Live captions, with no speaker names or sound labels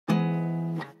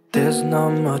There's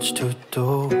not much to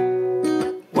do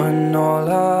when all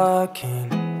I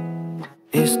can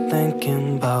is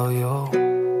thinking about you.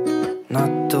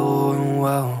 Not doing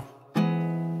well,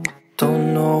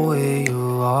 don't know where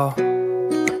you are,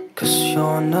 'cause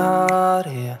you're not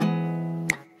here.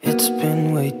 It's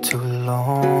been way too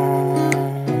long.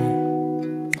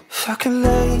 If I could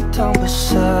lay down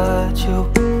beside you,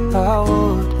 I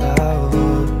would,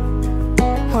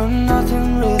 when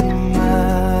nothing really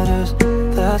matters,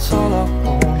 that's all I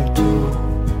wanna do.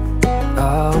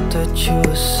 I hope that you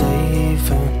are safe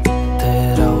and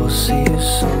that I will see you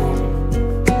soon.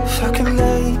 If I could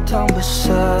lay down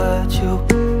beside you,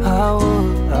 I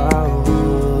would, I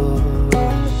would,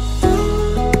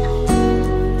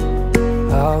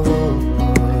 I would,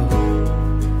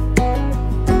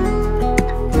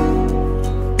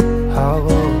 I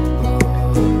would.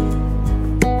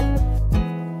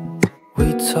 We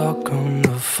talk on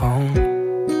the phone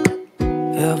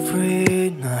every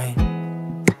night.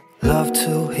 Love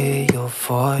to hear your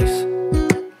voice.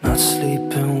 Not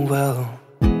sleeping well,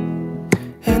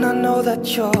 and I know that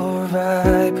you're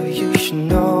right, but you should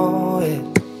know it.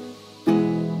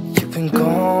 You've been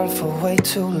gone for way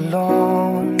too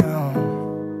long now.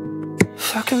 If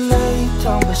I could lay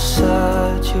down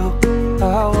beside you, I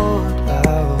would,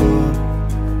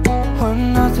 when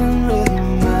nothing really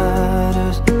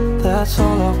matters, that's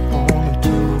all I wanna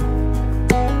do.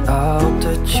 I hope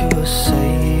that you are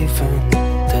safe and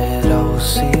that I will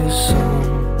see you soon.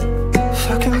 If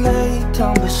I could lay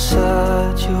down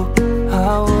beside you, I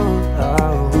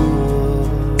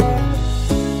would,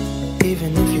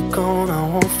 even if you're gone, I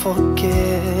won't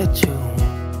forget you.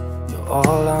 You're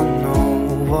all I know,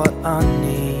 what I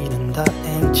need, and that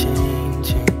ain't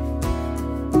changing.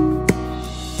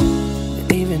 And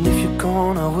even if you're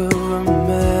gone, I will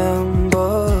remember.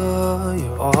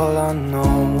 You're all I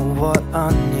know, what I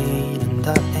need, and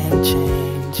that ain't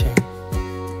changing.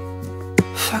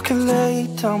 If I could lay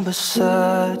down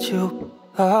beside you,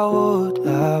 I would,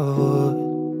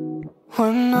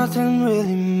 when nothing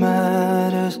really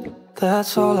matters,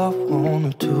 that's all I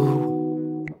wanna do.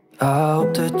 I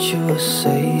hope that you are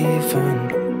safe and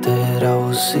that I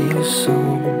will see you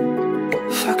soon.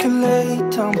 If I could lay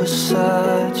down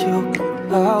beside you,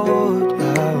 I would,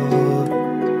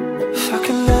 if I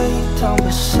could lay down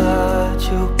beside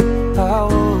you, I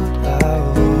would,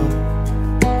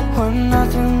 when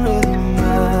nothing really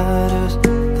matters,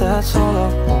 that's all I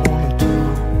wanna do.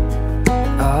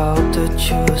 I hope that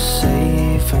you are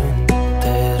safe and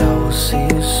that I will see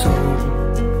you soon.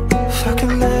 If I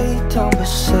could lay down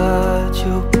beside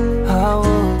you, I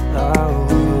would, I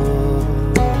would,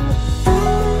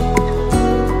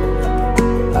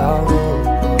 I would,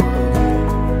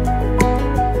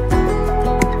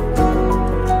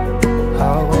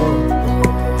 I would.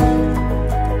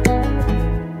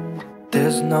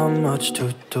 There's not much to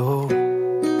do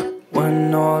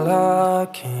when all I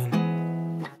can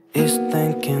is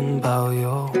thinking about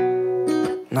you.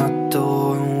 Not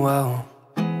doing well,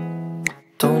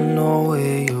 don't know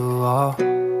where you are,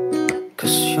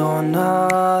 'cause you're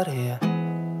not here.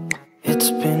 It's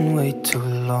been way too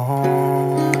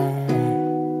long.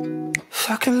 If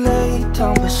I could lay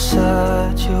down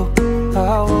beside you,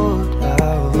 I would,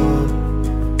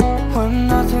 when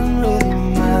nothing really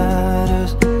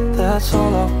matters, that's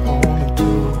all I wanna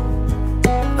do.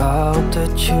 I hope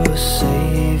that you are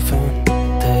safe and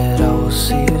that I will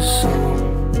see you soon.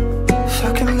 If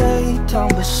I could lay down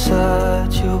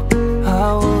beside you, I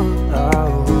would, I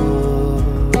would,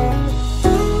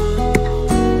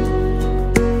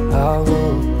 I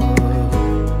would.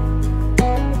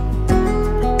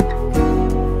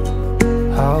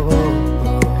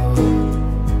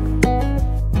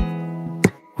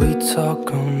 We talk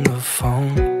on the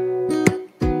phone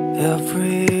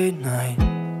every night.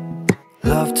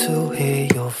 Love to hear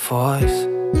your voice.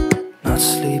 Not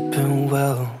sleeping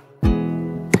well,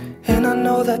 and I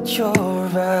know that you're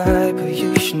right, but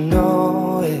you should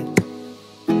know it.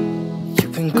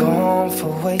 You've been gone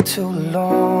for way too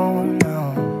long now.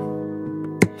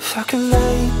 If I could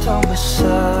lay down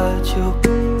beside you,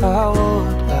 I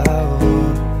would,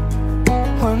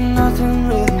 when nothing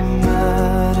really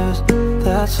matters,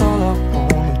 that's all I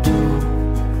wanna do.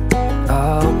 I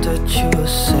hope that you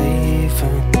are safe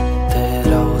and that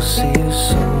I will see you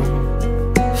soon.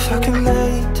 If I could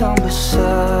lay down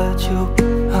beside you,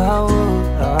 I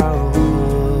would,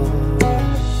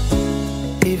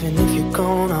 even if you're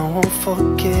gone, I won't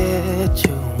forget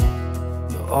you.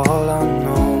 You're all I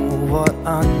know, what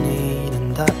I need, and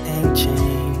that ain't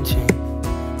changing.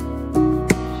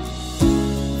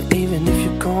 And even if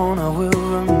you're gone, I will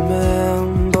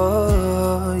remember.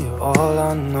 You're all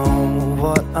I know,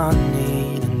 what I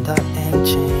need, and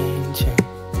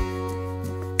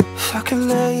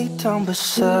down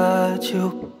beside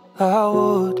you, I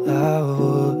would.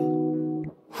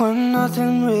 When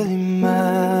nothing really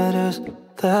matters,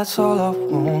 that's all I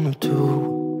wanna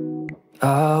do.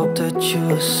 I hope that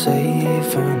you are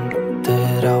safe and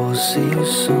that I will see you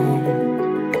soon.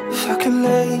 If I could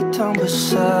lay down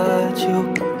beside you,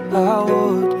 I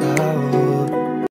would.